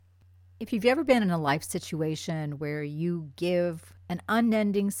If you've ever been in a life situation where you give an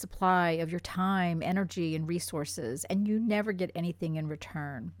unending supply of your time, energy, and resources, and you never get anything in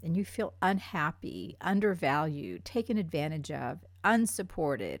return, and you feel unhappy, undervalued, taken advantage of,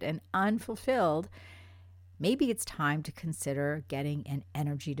 unsupported, and unfulfilled, maybe it's time to consider getting an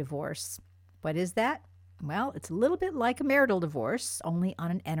energy divorce. What is that? Well, it's a little bit like a marital divorce, only on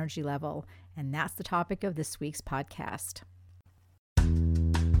an energy level, and that's the topic of this week's podcast.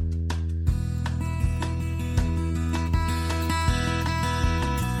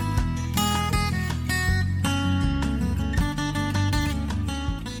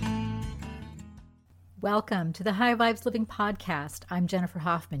 Welcome to the High Vibes Living Podcast. I'm Jennifer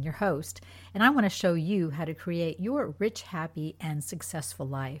Hoffman, your host, and I want to show you how to create your rich, happy, and successful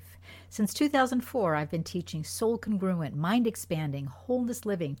life. Since 2004, I've been teaching soul-congruent, mind-expanding, wholeness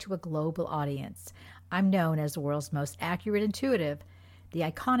living to a global audience. I'm known as the world's most accurate intuitive, the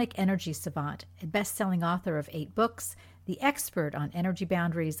iconic energy savant, a best-selling author of 8 books, the expert on energy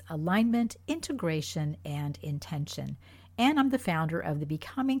boundaries, alignment, integration, and intention. And I'm the founder of the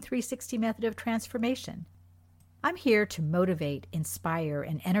Becoming 360 Method of Transformation. I'm here to motivate, inspire,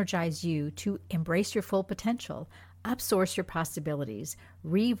 and energize you to embrace your full potential, upsource your possibilities,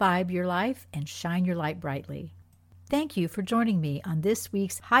 revibe your life, and shine your light brightly. Thank you for joining me on this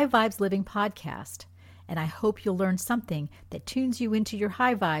week's High Vibes Living podcast. And I hope you'll learn something that tunes you into your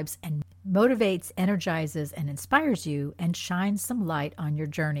high vibes and motivates, energizes, and inspires you and shines some light on your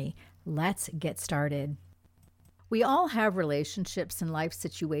journey. Let's get started. We all have relationships and life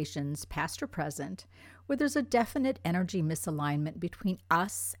situations, past or present, where there's a definite energy misalignment between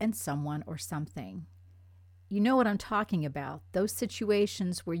us and someone or something. You know what I'm talking about, those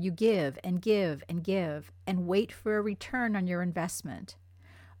situations where you give and give and give and wait for a return on your investment.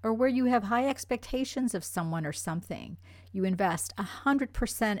 Or where you have high expectations of someone or something. You invest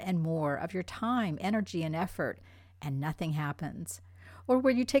 100% and more of your time, energy, and effort, and nothing happens. Or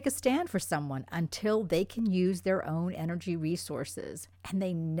where you take a stand for someone until they can use their own energy resources, and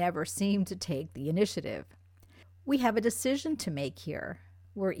they never seem to take the initiative. We have a decision to make here.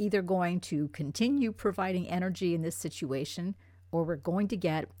 We're either going to continue providing energy in this situation, or we're going to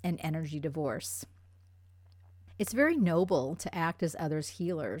get an energy divorce. It's very noble to act as others'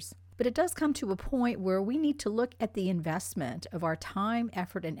 healers, but it does come to a point where we need to look at the investment of our time,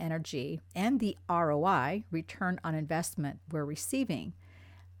 effort, and energy, and the ROI, return on investment, we're receiving.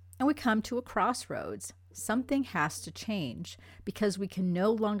 And we come to a crossroads. Something has to change because we can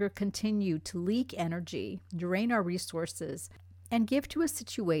no longer continue to leak energy, drain our resources, and give to a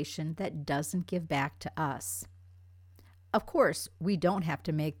situation that doesn't give back to us. Of course, we don't have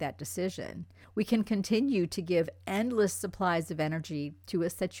to make that decision. We can continue to give endless supplies of energy to a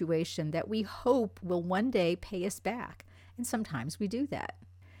situation that we hope will one day pay us back. And sometimes we do that.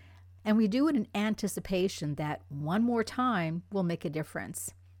 And we do it in anticipation that one more time will make a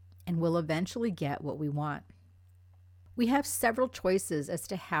difference and we'll eventually get what we want. We have several choices as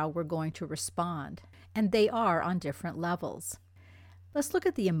to how we're going to respond, and they are on different levels. Let's look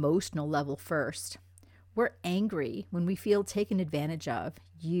at the emotional level first. We're angry when we feel taken advantage of,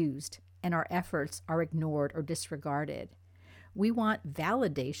 used, and our efforts are ignored or disregarded. We want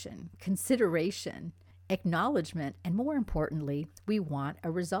validation, consideration, acknowledgement, and more importantly, we want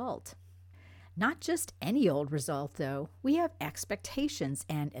a result. Not just any old result, though. We have expectations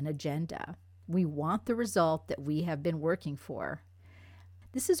and an agenda. We want the result that we have been working for.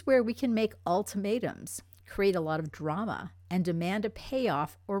 This is where we can make ultimatums, create a lot of drama, and demand a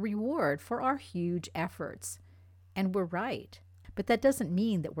payoff or reward for our huge efforts. And we're right, but that doesn't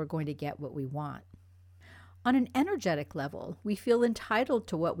mean that we're going to get what we want. On an energetic level, we feel entitled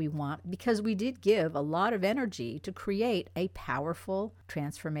to what we want because we did give a lot of energy to create a powerful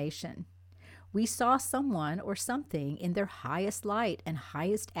transformation. We saw someone or something in their highest light and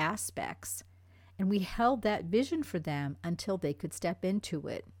highest aspects, and we held that vision for them until they could step into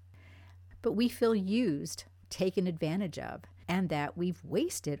it. But we feel used, taken advantage of, and that we've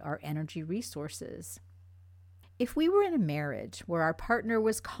wasted our energy resources. If we were in a marriage where our partner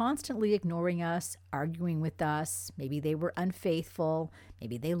was constantly ignoring us, arguing with us, maybe they were unfaithful,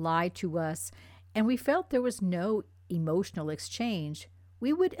 maybe they lied to us, and we felt there was no emotional exchange,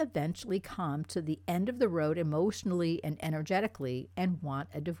 we would eventually come to the end of the road emotionally and energetically and want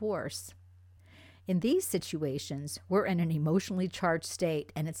a divorce. In these situations, we're in an emotionally charged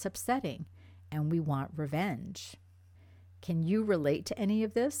state and it's upsetting, and we want revenge. Can you relate to any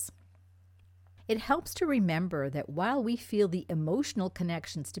of this? It helps to remember that while we feel the emotional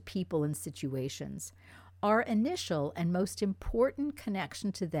connections to people and situations, our initial and most important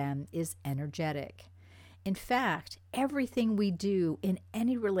connection to them is energetic. In fact, everything we do in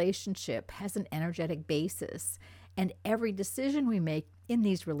any relationship has an energetic basis, and every decision we make in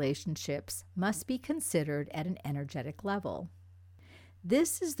these relationships must be considered at an energetic level.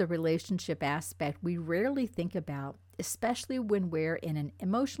 This is the relationship aspect we rarely think about, especially when we're in an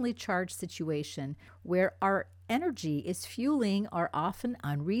emotionally charged situation where our energy is fueling our often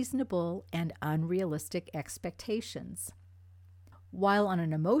unreasonable and unrealistic expectations. While on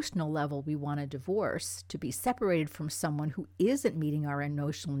an emotional level we want a divorce, to be separated from someone who isn't meeting our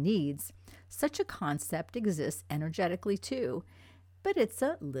emotional needs, such a concept exists energetically too, but it's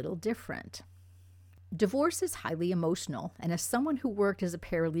a little different. Divorce is highly emotional, and as someone who worked as a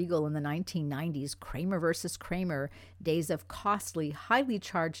paralegal in the 1990s Kramer versus Kramer days of costly, highly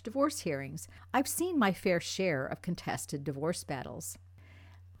charged divorce hearings, I've seen my fair share of contested divorce battles.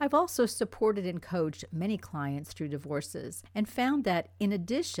 I've also supported and coached many clients through divorces and found that in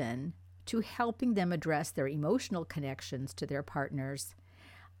addition to helping them address their emotional connections to their partners,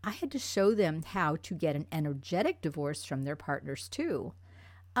 I had to show them how to get an energetic divorce from their partners too.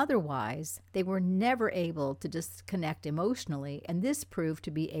 Otherwise, they were never able to disconnect emotionally, and this proved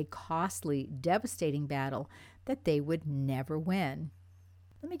to be a costly, devastating battle that they would never win.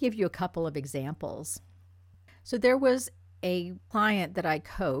 Let me give you a couple of examples. So there was a client that I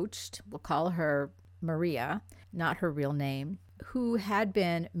coached, we'll call her Maria, not her real name, who had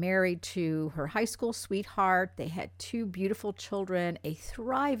been married to her high school sweetheart. They had 2 beautiful children, a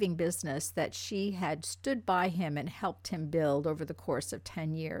thriving business that she had stood by him and helped him build over the course of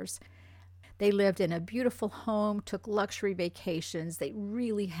 10 years. They lived in a beautiful home, took luxury vacations. They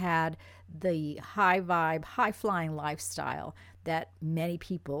really had the high vibe, high flying lifestyle that many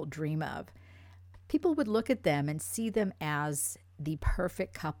people dream of. People would look at them and see them as the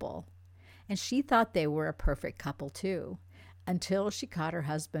perfect couple. And she thought they were a perfect couple too, until she caught her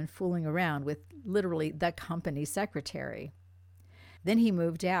husband fooling around with literally the company secretary. Then he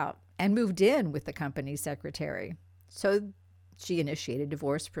moved out and moved in with the company secretary. So she initiated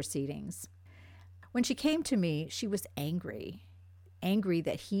divorce proceedings. When she came to me, she was angry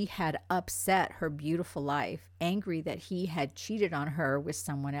that he had upset her beautiful life, angry that he had cheated on her with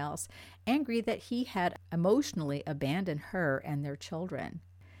someone else, angry that he had emotionally abandoned her and their children.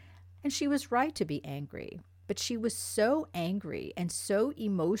 And she was right to be angry. But she was so angry and so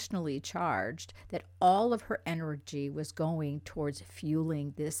emotionally charged that all of her energy was going towards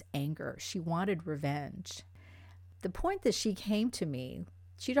fueling this anger. She wanted revenge. The point that she came to me,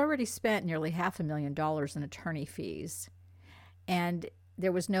 she'd already spent nearly $500,000 in attorney fees, and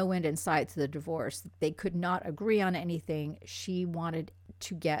there was no end in sight to the divorce. They could not agree on anything. She wanted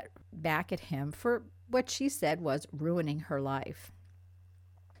to get back at him for what she said was ruining her life.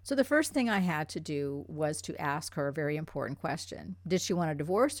 So the first thing I had to do was to ask her a very important question. Did she want a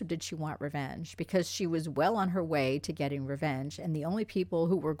divorce or did she want revenge? Because she was well on her way to getting revenge, and the only people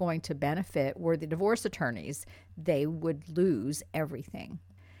who were going to benefit were the divorce attorneys. They would lose everything.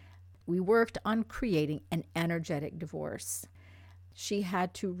 We worked on creating an energetic divorce. She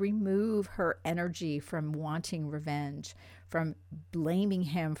had to remove her energy from wanting revenge, from blaming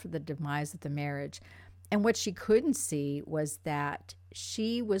him for the demise of the marriage. And what she couldn't see was that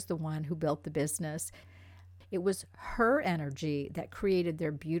she was the one who built the business. It was her energy that created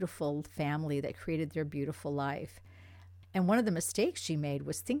their beautiful family, that created their beautiful life. And one of the mistakes she made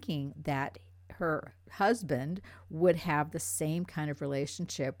was thinking that her husband would have the same kind of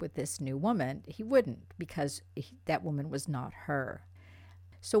relationship with this new woman. He wouldn't, because that woman was not her.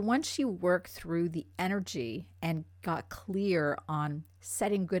 So once she worked through the energy and got clear on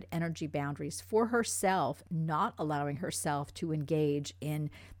setting good energy boundaries for herself, not allowing herself to engage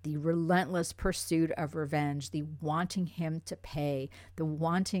in the relentless pursuit of revenge, the wanting him to pay, the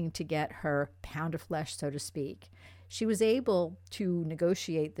wanting to get her pound of flesh, so to speak, she was able to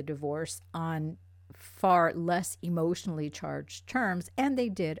negotiate the divorce on far less emotionally charged terms, and they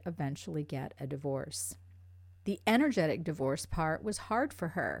did eventually get a divorce. The energetic divorce part was hard for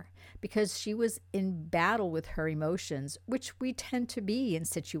her because she was in battle with her emotions, which we tend to be in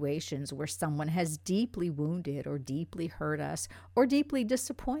situations where someone has deeply wounded or deeply hurt us or deeply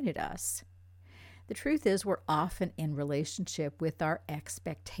disappointed us. The truth is, we're often in relationship with our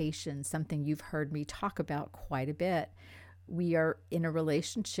expectations, something you've heard me talk about quite a bit. We are in a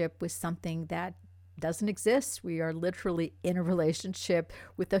relationship with something that doesn't exist. We are literally in a relationship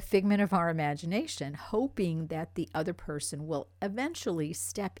with a figment of our imagination, hoping that the other person will eventually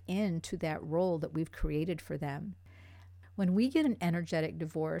step into that role that we've created for them. When we get an energetic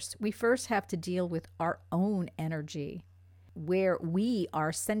divorce, we first have to deal with our own energy, where we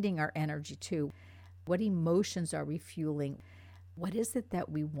are sending our energy to. What emotions are we fueling? What is it that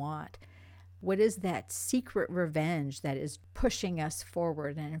we want? What is that secret revenge that is pushing us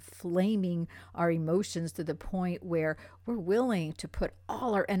forward and inflaming our emotions to the point where we're willing to put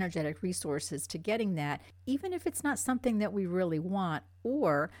all our energetic resources to getting that, even if it's not something that we really want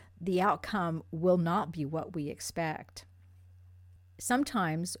or the outcome will not be what we expect?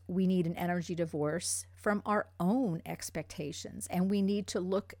 Sometimes we need an energy divorce from our own expectations, and we need to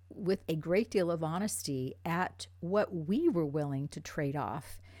look with a great deal of honesty at what we were willing to trade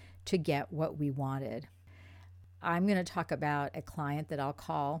off to get what we wanted. I'm going to talk about a client that I'll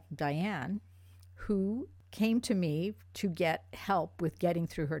call Diane, who came to me to get help with getting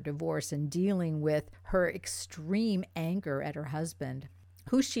through her divorce and dealing with her extreme anger at her husband,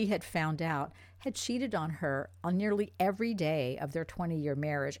 who she had found out had cheated on her on nearly every day of their 20-year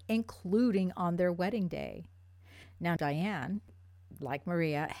marriage, including on their wedding day. Now, Diane, like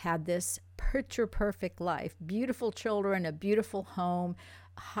Maria, had this picture-perfect life, beautiful children, a beautiful home,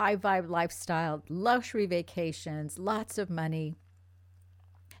 high-vibe lifestyle, luxury vacations, lots of money.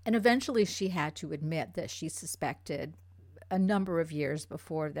 And eventually she had to admit that she suspected a number of years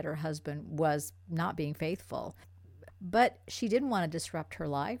before that her husband was not being faithful. But she didn't want to disrupt her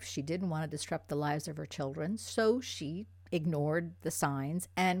life. She didn't want to disrupt the lives of her children. So she ignored the signs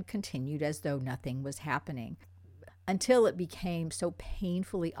and continued as though nothing was happening, until it became so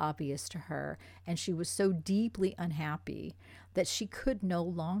painfully obvious to her, and she was so deeply unhappy that she could no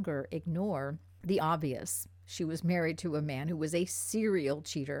longer ignore the obvious. She was married to a man who was a serial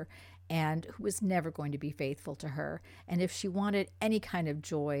cheater and who was never going to be faithful to her. And if she wanted any kind of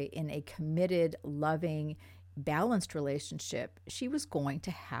joy in a committed, loving, balanced relationship, she was going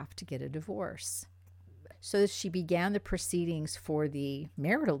to have to get a divorce. So she began the proceedings for the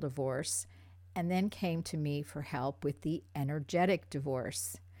marital divorce and then came to me for help with the energetic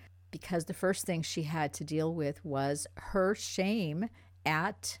divorce, because the first thing she had to deal with was her shame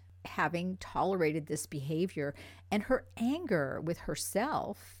at having tolerated this behavior and her anger with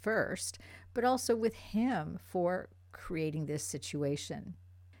herself first, but also with him for creating this situation.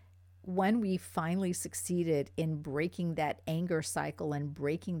 When we finally succeeded in breaking that anger cycle and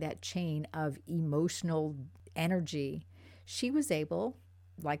breaking that chain of emotional energy, she was able,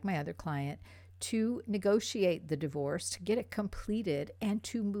 like my other client, to negotiate the divorce, to get it completed, and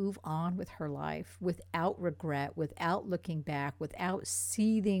to move on with her life without regret, without looking back, without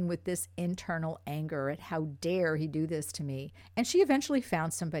seething with this internal anger at how dare he do this to me. And she eventually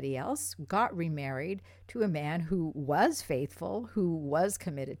found somebody else, got remarried to a man who was faithful, who was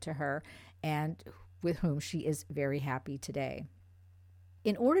committed to her, and with whom she is very happy today.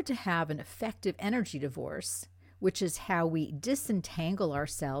 In order to have an effective energy divorce, which is how we disentangle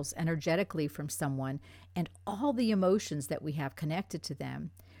ourselves energetically from someone and all the emotions that we have connected to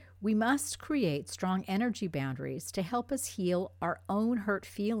them, we must create strong energy boundaries to help us heal our own hurt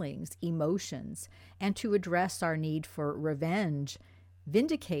feelings, emotions, and to address our need for revenge,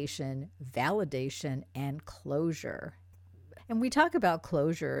 vindication, validation, and closure. And we talk about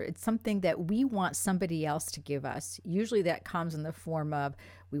closure. It's something that we want somebody else to give us. Usually that comes in the form of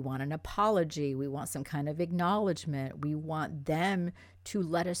we want an apology. We want some kind of acknowledgement. We want them to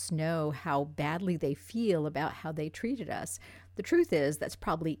let us know how badly they feel about how they treated us. The truth is that's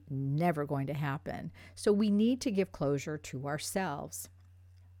probably never going to happen. So we need to give closure to ourselves.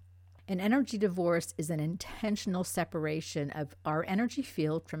 An energy divorce is an intentional separation of our energy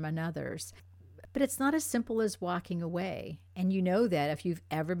field from another's. But it's not as simple as walking away, and you know that if you've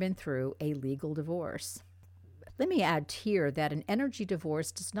ever been through a legal divorce. Let me add here that an energy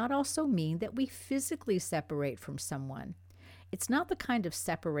divorce does not also mean that we physically separate from someone. It's not the kind of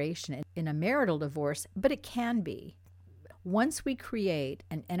separation in a marital divorce, but it can be. Once we create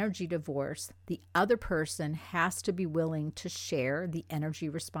an energy divorce, the other person has to be willing to share the energy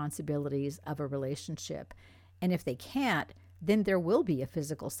responsibilities of a relationship. And if they can't, then there will be a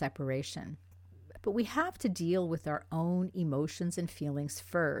physical separation. But we have to deal with our own emotions and feelings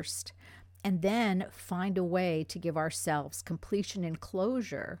first, and then find a way to give ourselves completion and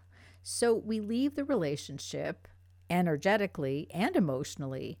closure. So we leave the relationship energetically and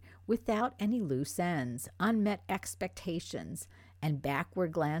emotionally without any loose ends, unmet expectations, and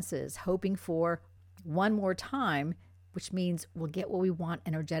backward glances, hoping for one more time, which means we'll get what we want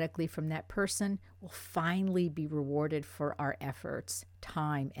energetically from that person. We'll finally be rewarded for our efforts,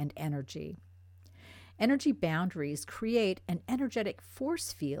 time, and energy. Energy boundaries create an energetic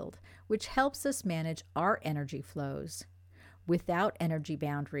force field, which helps us manage our energy flows. Without energy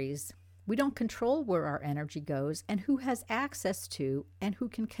boundaries, we don't control where our energy goes and who has access to and who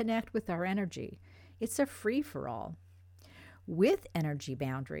can connect with our energy. It's a free-for-all. With energy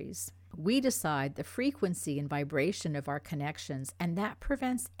boundaries, we decide the frequency and vibration of our connections, and that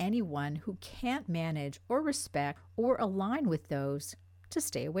prevents anyone who can't manage or respect or align with those to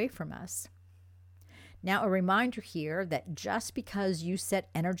stay away from us. Now, a reminder here that just because you set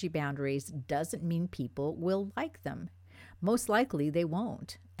energy boundaries doesn't mean people will like them. Most likely they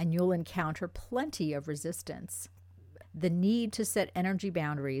won't, and you'll encounter plenty of resistance. The need to set energy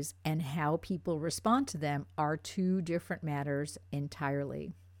boundaries and how people respond to them are two different matters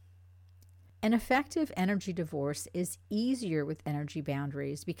entirely. An effective energy divorce is easier with energy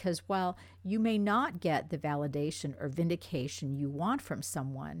boundaries because while you may not get the validation or vindication you want from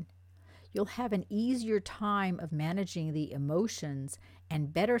someone, you'll have an easier time of managing the emotions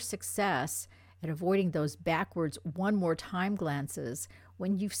and better success at avoiding those backwards one more time glances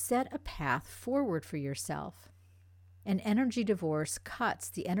when you've set a path forward for yourself. An energy divorce cuts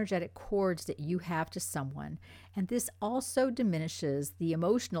the energetic cords that you have to someone, and this also diminishes the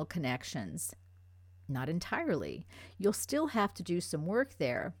emotional connections. Not entirely. You'll still have to do some work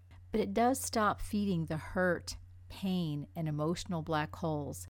there, but it does stop feeding the hurt, pain, and emotional black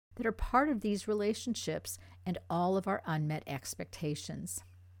holes that are part of these relationships and all of our unmet expectations.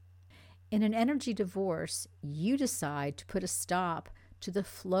 In an energy divorce, you decide to put a stop to the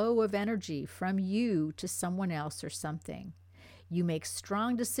flow of energy from you to someone else or something. You make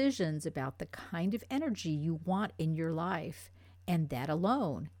strong decisions about the kind of energy you want in your life, and that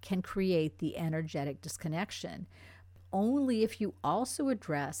alone can create the energetic disconnection. Only if you also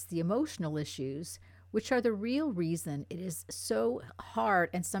address the emotional issues, which are the real reason it is so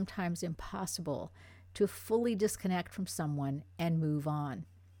hard and sometimes impossible to fully disconnect from someone and move on.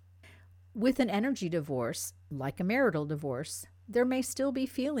 With an energy divorce, like a marital divorce, there may still be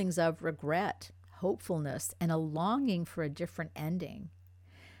feelings of regret, hopefulness, and a longing for a different ending.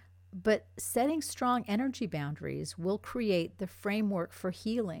 But setting strong energy boundaries will create the framework for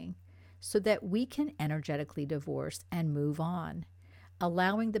healing so that we can energetically divorce and move on,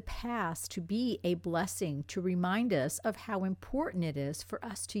 allowing the past to be a blessing to remind us of how important it is for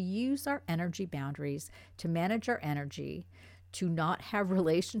us to use our energy boundaries to manage our energy, to not have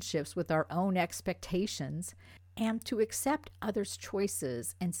relationships with our own expectations, and to accept others'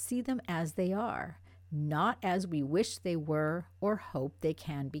 choices and see them as they are, not as we wish they were or hope they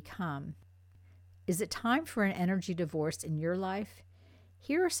can become. Is it time for an energy divorce in your life?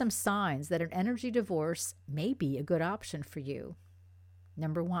 Here are some signs that an energy divorce may be a good option for you.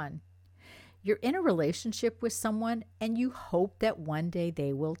 Number 1, you're in a relationship with someone and you hope that one day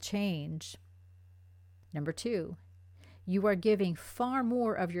they will change. Number 2, you are giving far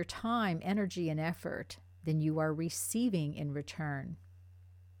more of your time, energy, and effort than you are receiving in return.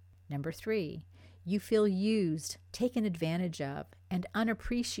 Number 3, you feel used, taken advantage of, and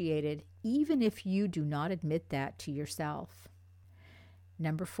unappreciated even if you do not admit that to yourself.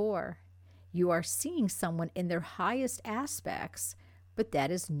 Number 4, you are seeing someone in their highest aspects, but that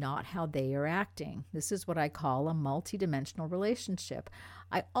is not how they are acting. This is what I call a multidimensional relationship.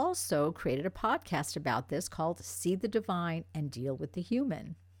 I also created a podcast about this called See the Divine and Deal with the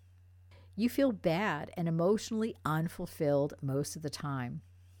Human. You feel bad and emotionally unfulfilled most of the time.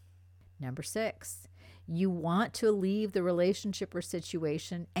 Number 6, you want to leave the relationship or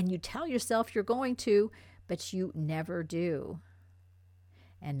situation and you tell yourself you're going to, but you never do.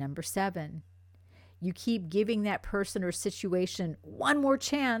 And number 7, you keep giving that person or situation one more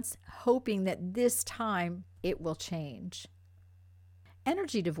chance, hoping that this time it will change.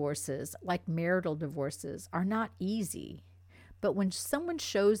 Energy divorces, like marital divorces, are not easy. But when someone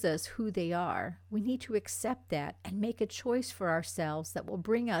shows us who they are, we need to accept that and make a choice for ourselves that will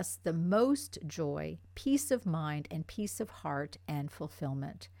bring us the most joy, peace of mind, and peace of heart and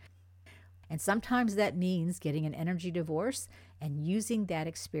fulfillment. And sometimes that means getting an energy divorce and using that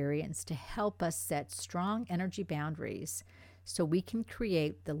experience to help us set strong energy boundaries so we can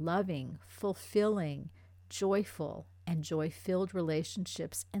create the loving, fulfilling, joyful, and joy-filled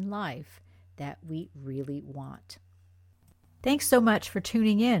relationships in life that we really want. Thanks so much for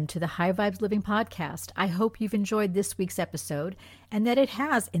tuning in to the High Vibes Living Podcast. I hope you've enjoyed this week's episode and that it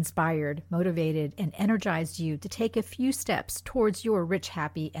has inspired, motivated, and energized you to take a few steps towards your rich,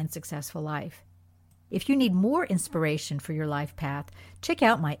 happy, and successful life. If you need more inspiration for your life path, check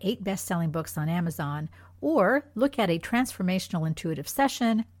out my 8 best-selling books on Amazon or look at a transformational intuitive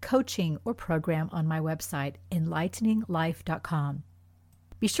session, coaching, or program on my website, enlighteninglife.com.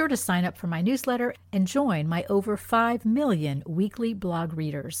 Be sure to sign up for my newsletter and join my over 5 million weekly blog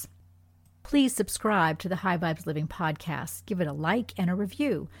readers. Please subscribe to the High Vibes Living Podcast. Give it a like and a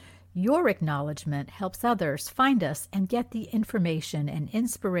review. Your acknowledgement helps others find us and get the information and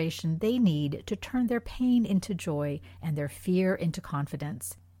inspiration they need to turn their pain into joy and their fear into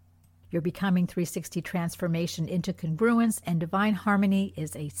confidence. Your Becoming 360 transformation into congruence and divine harmony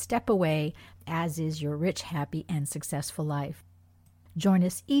is a step away, as is your rich, happy, and successful life. Join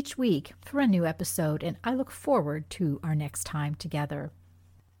us each week for a new episode, and I look forward to our next time together.